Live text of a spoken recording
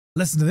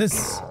Listen to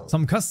this.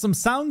 Some custom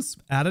sounds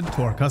added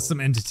to our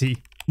custom entity.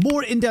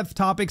 More in-depth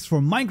topics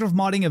for Minecraft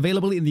modding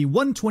available in the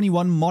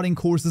 121 modding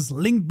courses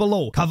linked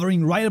below,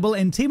 covering writable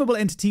and tameable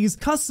entities,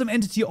 custom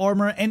entity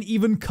armor, and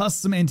even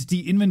custom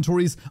entity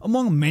inventories,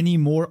 among many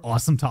more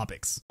awesome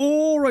topics.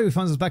 Alright, we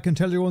found this back and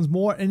tell you once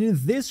more, and in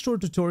this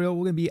short tutorial,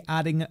 we're going to be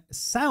adding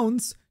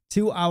sounds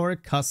to our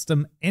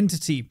custom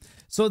entity.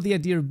 So the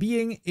idea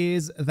being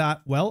is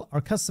that, well,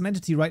 our custom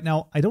entity right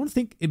now, I don't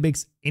think it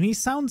makes any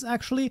sounds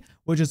actually,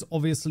 which is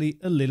obviously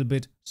a little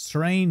bit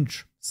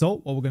strange. So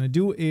what we're going to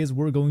do is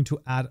we're going to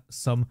add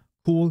some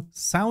cool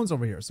sounds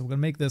over here. So we're going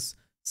to make this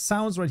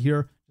sounds right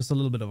here, just a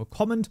little bit of a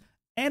comment.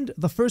 And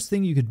the first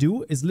thing you could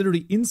do is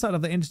literally inside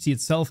of the entity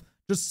itself,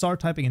 just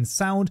start typing in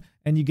sound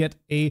and you get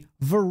a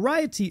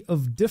variety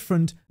of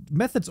different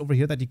methods over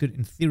here that you could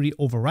in theory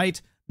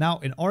overwrite. Now,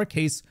 in our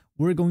case,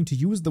 we're going to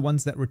use the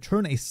ones that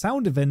return a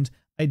sound event.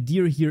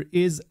 Idea here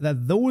is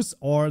that those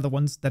are the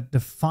ones that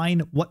define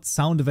what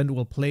sound event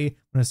will play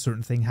when a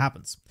certain thing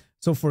happens.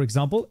 So for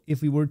example,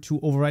 if we were to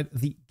override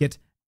the get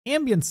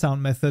ambient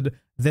sound method,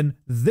 then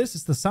this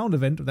is the sound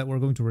event that we're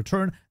going to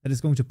return that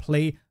is going to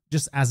play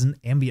just as an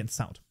ambient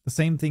sound. The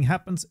same thing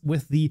happens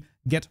with the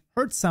get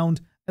hurt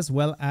sound as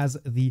well as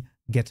the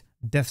get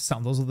deaf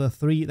sound. Those are the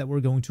three that we're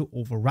going to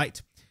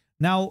overwrite.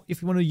 Now,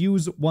 if you want to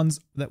use ones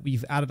that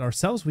we've added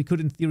ourselves, we could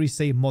in theory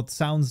say mod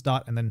sounds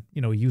dot and then,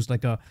 use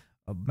like a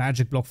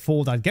magic block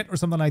full.get or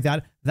something like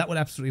that. That would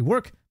absolutely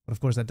work. But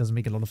of course, that doesn't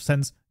make a lot of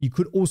sense. You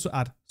could also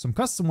add some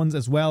custom ones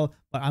as well,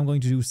 but I'm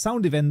going to do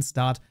sound events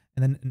dot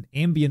and then an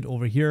ambient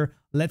over here.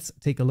 Let's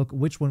take a look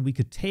which one we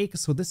could take.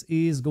 So this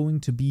is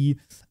going to be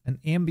an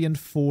ambient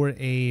for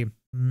a,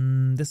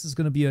 this is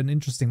going to be an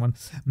interesting one.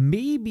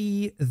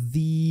 Maybe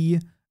the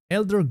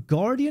Elder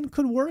Guardian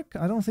could work.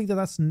 I don't think that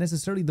that's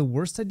necessarily the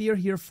worst idea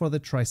here for the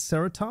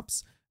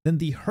Triceratops. Then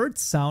the hurt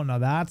sound, now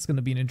that's going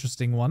to be an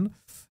interesting one.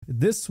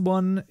 This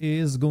one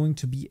is going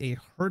to be a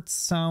hurt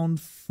sound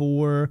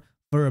for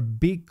a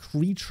big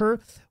creature.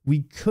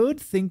 We could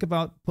think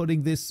about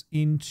putting this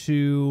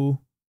into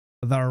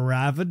the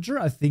Ravager.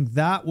 I think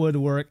that would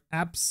work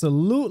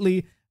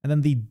absolutely. And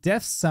then the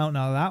death sound,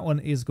 now that one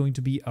is going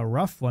to be a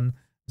rough one.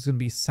 It's going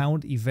to be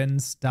sound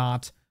events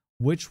dot.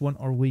 Which one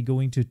are we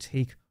going to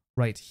take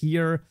right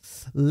here?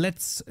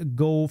 Let's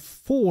go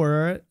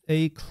for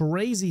a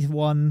crazy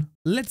one.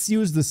 Let's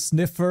use the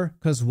sniffer,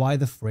 because why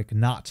the frick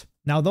not?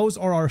 Now, those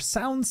are our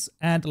sounds,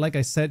 and like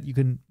I said, you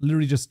can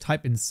literally just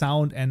type in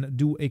sound and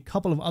do a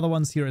couple of other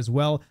ones here as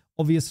well.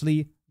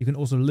 Obviously, you can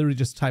also literally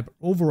just type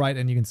override,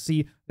 and you can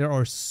see there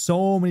are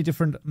so many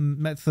different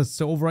methods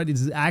to override. It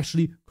is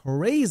actually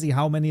crazy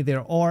how many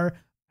there are.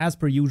 As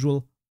per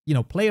usual,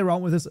 play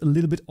around with this a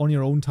little bit on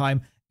your own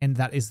time, and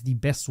that is the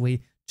best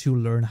way to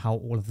learn how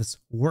all of this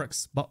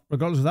works. But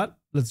regardless of that,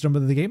 let's jump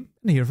into the game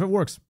and hear if it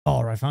works.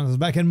 All right, found this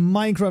back in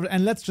Minecraft,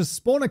 and let's just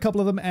spawn a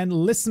couple of them and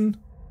listen.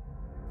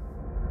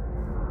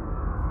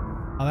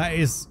 Oh, that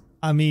is,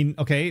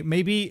 okay,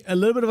 maybe a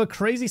little bit of a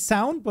crazy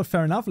sound, but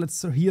fair enough.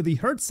 Let's hear the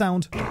hurt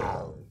sound.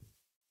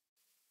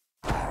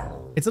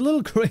 It's a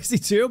little crazy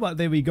too, but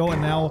there we go.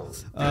 And now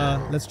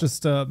let's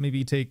just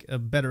maybe take a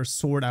better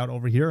sword out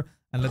over here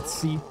and let's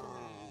see.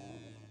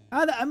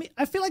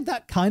 I feel like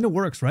that kind of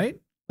works, right?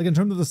 Like in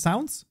terms of the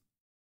sounds.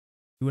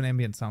 Do an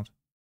ambient sound.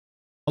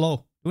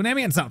 Hello, do an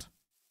ambient sound.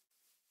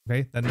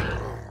 Okay, then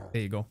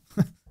there you go.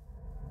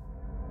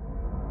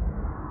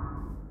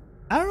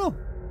 I don't know.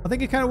 I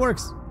think it kind of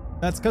works.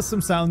 That's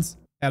custom sounds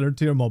added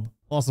to your mob.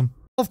 Awesome.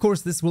 Of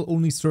course, this will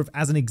only serve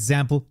as an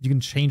example. You can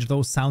change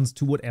those sounds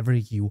to whatever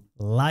you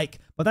like.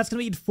 But that's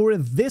going to be it for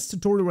this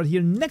tutorial right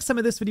here. Next time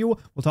in this video,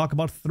 we'll talk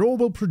about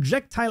throwable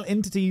projectile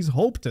entities.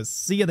 Hope to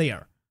see you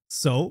there.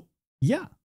 So, yeah.